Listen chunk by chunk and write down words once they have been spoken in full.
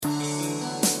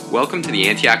Welcome to the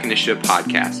Antioch Initiative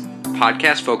podcast, a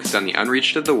podcast focused on the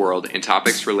unreached of the world and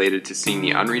topics related to seeing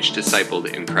the unreached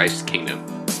discipled in Christ's kingdom.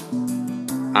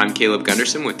 I'm Caleb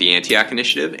Gunderson with the Antioch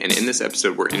Initiative, and in this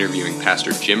episode we're interviewing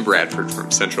Pastor Jim Bradford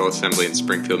from Central Assembly in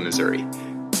Springfield, Missouri.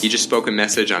 He just spoke a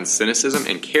message on cynicism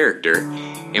and character,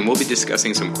 and we'll be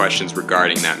discussing some questions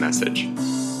regarding that message.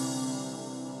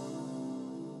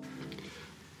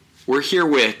 We're here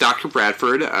with Dr.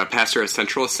 Bradford, pastor at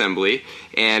Central Assembly.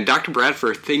 And Dr.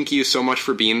 Bradford, thank you so much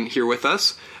for being here with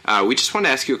us. We just want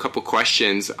to ask you a couple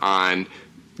questions on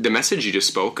the message you just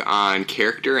spoke on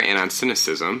character and on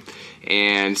cynicism.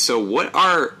 And so what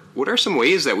are some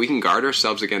ways that we can guard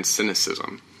ourselves against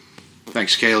cynicism?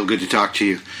 Thanks, Caleb. Good to talk to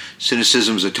you.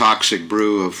 Cynicism is a toxic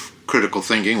brew of critical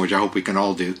thinking, which I hope we can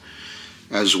all do,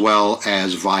 as well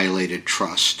as violated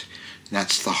trust. And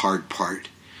that's the hard part.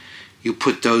 You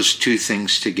put those two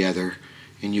things together,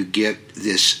 and you get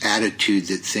this attitude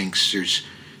that thinks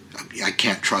I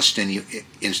can't trust any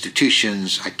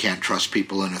institutions, I can't trust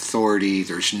people in authority,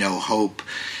 there's no hope,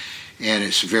 and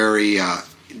it's very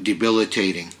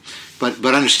debilitating. But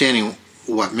understanding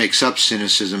what makes up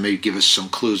cynicism may give us some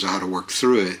clues on how to work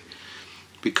through it,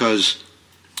 because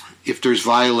if there's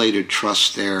violated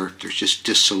trust there's just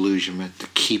disillusionment. The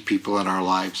key people in our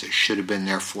lives that should have been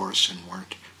there for us and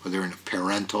weren't, whether in a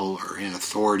parental or in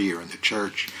authority or in the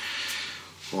church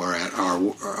or at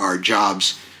our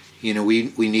jobs. You know,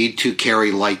 we need to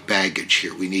carry light baggage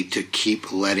here. We need to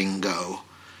keep letting go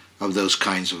of those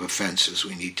kinds of offenses.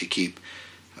 We need to keep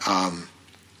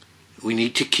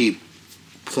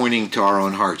pointing to our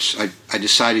own hearts. I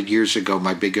decided years ago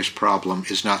my biggest problem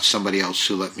is not somebody else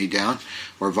who let me down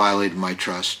or violated my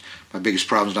trust. My biggest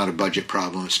problem is not a budget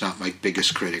problem. It's not my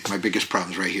biggest critic. My biggest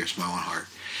problem is right here. It's my own heart.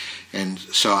 And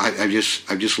so I've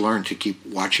just learned to keep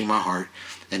watching my heart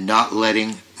and not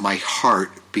letting my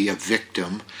heart be a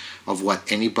victim of what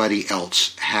anybody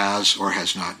else has or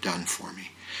has not done for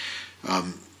me.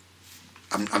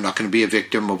 I'm not going to be a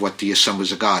victim of what the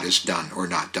Assemblies of God has done or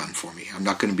not done for me. I'm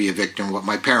not going to be a victim of what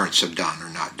my parents have done or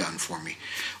not done for me,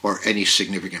 or any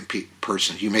significant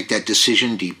person. You make that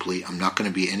decision deeply. I'm not going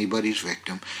to be anybody's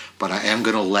victim, but I am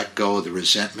going to let go of the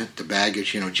resentment, the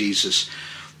baggage. You know, Jesus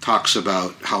talks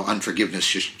about how unforgiveness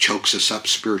just chokes us up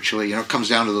spiritually. You know, it comes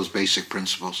down to those basic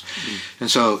principles. Mm-hmm. And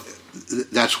so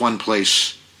that's one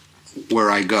place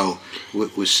where I go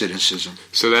with cynicism.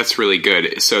 So that's really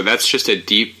good. So that's just a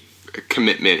deep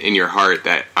commitment in your heart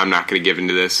that I'm not going to give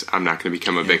into this. I'm not going to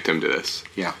become a victim to this.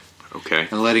 Yeah. Okay.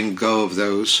 And letting go of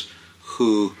those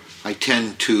who I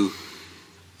tend to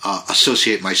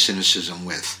associate my cynicism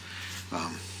with.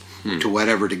 To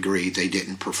whatever degree they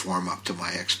didn't perform up to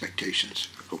my expectations.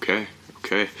 Okay.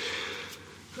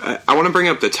 I want to bring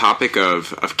up the topic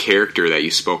of character that you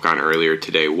spoke on earlier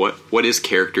today. What is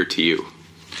character to you?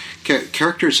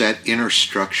 Character is that inner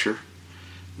structure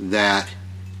that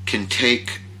can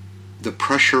take the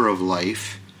pressure of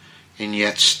life and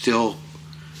yet still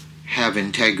have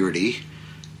integrity.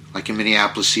 Like in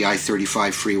Minneapolis, the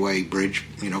I-35 freeway bridge,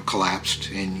 collapsed,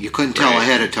 and you couldn't tell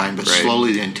ahead of time, but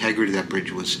slowly the integrity of that bridge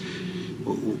was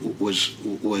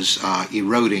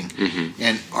eroding. Mm-hmm.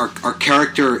 And our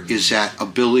character is that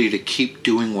ability to keep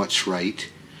doing what's right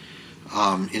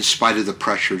in spite of the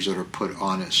pressures that are put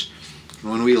on us. And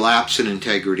when we lapse in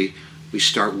integrity, we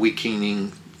start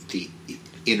weakening the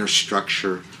inner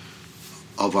structure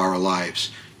of our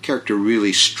lives. Character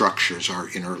really structures our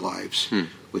inner lives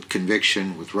with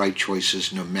conviction, with right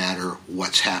choices, no matter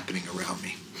what's happening around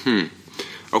me.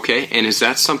 Okay, and is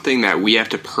that something that we have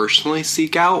to personally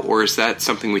seek out, or is that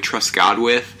something we trust God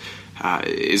with?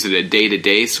 Is it a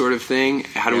day-to-day sort of thing?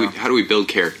 How do we build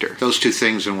character? Those two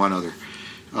things and one other.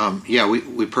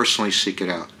 We personally seek it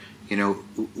out. You know,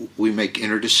 we make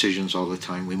inner decisions all the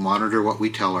time. We monitor what we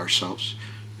tell ourselves.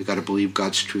 We've got to believe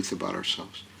God's truth about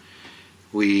ourselves.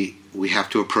 We have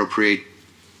to appropriate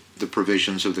the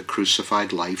provisions of the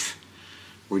crucified life.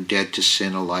 We're dead to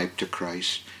sin, alive to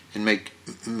Christ. And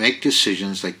make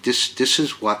decisions like this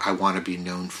is what I want to be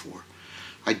known for.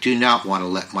 I do not want to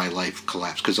let my life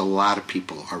collapse, because a lot of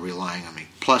people are relying on me.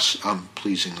 Plus, I'm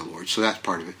pleasing the Lord. So that's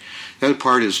part of it. The other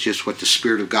part is just what the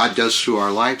Spirit of God does through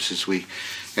our lives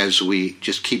as we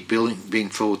just keep being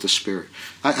filled with the Spirit.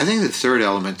 I think the third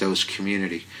element, though, is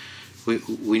community.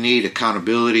 We need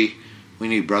accountability. We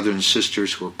need brothers and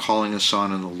sisters who are calling us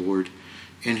on in the Lord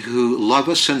and who love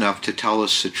us enough to tell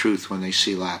us the truth when they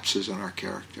see lapses in our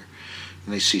character,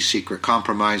 when they see secret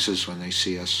compromises, when they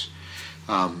see us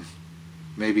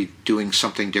maybe doing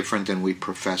something different than we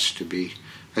profess to be.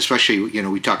 Especially,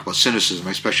 we talk about cynicism.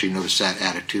 I especially notice that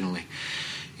attitudinally.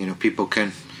 People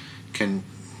can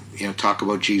talk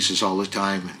about Jesus all the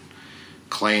time and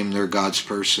claim they're God's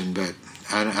person, but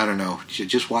I don't know.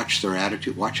 Just watch their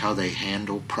attitude. Watch how they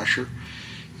handle pressure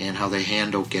and how they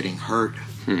handle getting hurt,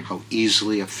 how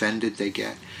easily offended they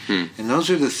get. And those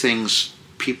are the things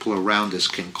people around us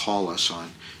can call us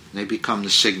on. And they become the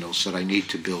signals that I need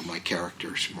to build my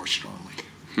characters more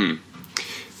strongly.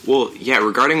 Well, yeah,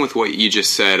 regarding with what you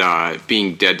just said,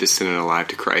 being dead to sin and alive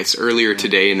to Christ, earlier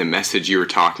today in the message you were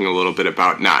talking a little bit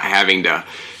about not having to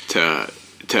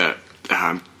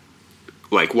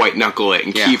like white knuckle it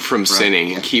and keep from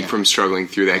sinning and keep from struggling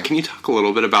through that. Can you talk a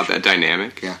little bit about that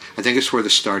dynamic? Yeah, I think it's where the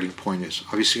starting point is.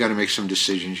 Obviously, you got to make some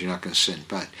decisions. You're not going to sin,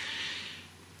 but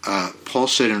Paul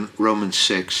said in Romans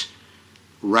 6,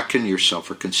 reckon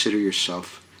yourself or consider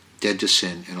yourself dead to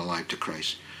sin and alive to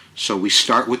Christ. So we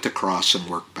start with the cross and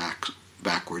work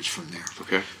backwards from there.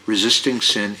 Okay. Resisting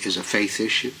sin is a faith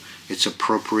issue. It's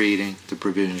appropriating the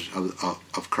provisions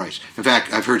of Christ. In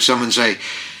fact, I've heard someone say,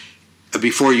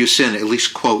 before you sin, at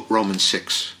least quote Romans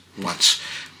 6 once,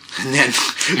 and then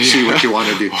see what you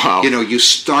want to do. Wow. You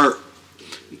start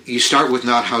with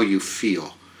not how you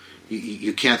feel.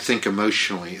 You can't think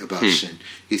emotionally about sin.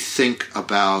 You think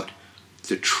about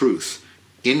the truth.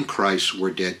 In Christ,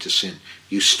 we're dead to sin.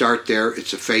 You start there.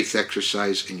 It's a faith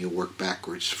exercise, and you work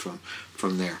backwards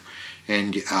from there.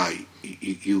 And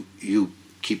you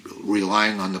keep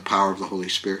relying on the power of the Holy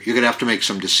Spirit. You're going to have to make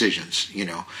some decisions,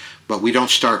 But we don't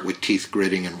start with teeth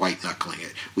gritting and white knuckling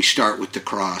it. We start with the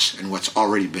cross and what's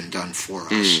already been done for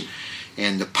us.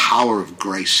 And the power of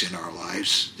grace in our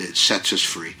lives that sets us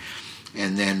free.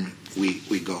 And then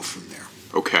we go from there.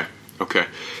 Okay.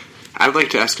 I'd like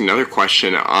to ask another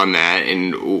question on that.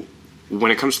 And when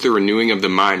it comes to the renewing of the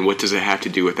mind, what does it have to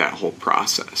do with that whole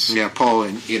process? Yeah, Paul,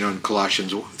 in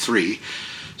Colossians 3,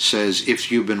 says,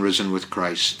 if you've been risen with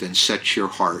Christ, then set your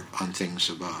heart on things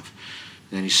above.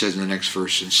 And then he says in the next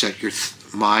verse, and set your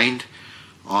mind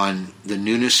on the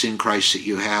newness in Christ that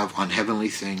you have, on heavenly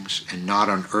things and not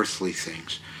on earthly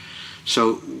things.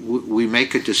 So we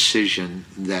make a decision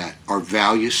that our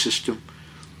value system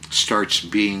starts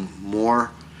being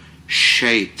more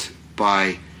shaped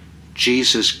by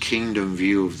Jesus' kingdom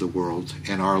view of the world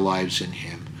and our lives in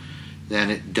him than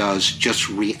it does just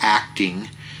reacting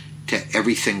to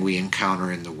everything we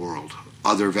encounter in the world.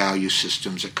 Other value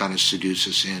systems that kind of seduce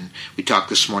us in. We talked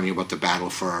this morning about the battle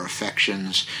for our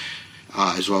affections,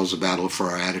 as well as the battle for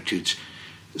our attitudes.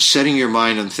 Setting your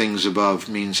mind on things above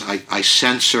means I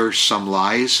censor some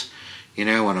lies, when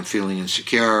I'm feeling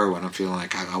insecure, when I'm feeling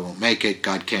like I won't make it,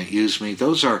 God can't use me.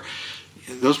 Those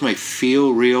may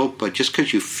feel real, but just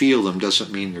because you feel them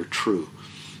doesn't mean they're true.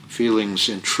 Feelings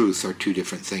and truth are two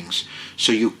different things.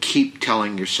 So you keep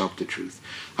telling yourself the truth.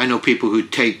 I know people who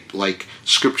tape like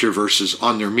scripture verses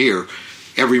on their mirror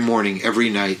every morning, every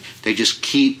night. They just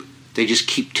keep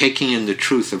taking in the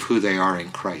truth of who they are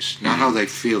in Christ, not how they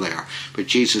feel they are. But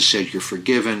Jesus said, you're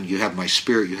forgiven, you have my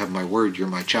spirit, you have my word, you're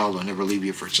my child, I'll never leave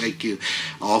you, forsake you.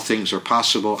 All things are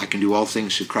possible. I can do all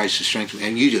things through Christ who strengthens me.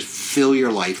 And you just fill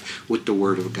your life with the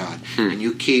word of God. And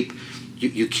you keep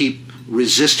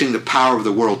resisting the power of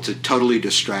the world to totally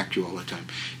distract you all the time.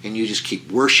 And you just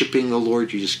keep worshiping the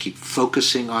Lord, you just keep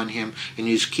focusing on him, and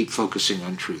you just keep focusing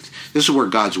on truth. This is where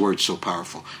God's word's so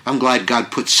powerful. I'm glad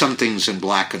God put some things in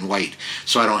black and white,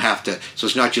 so I don't have to, so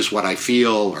it's not just what I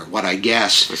feel or what I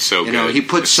guess. That's so good. He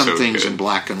put some things good. In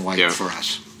black and white for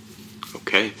us.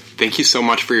 Okay. Thank you so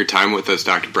much for your time with us,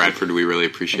 Dr. Bradford. We really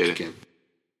appreciate it.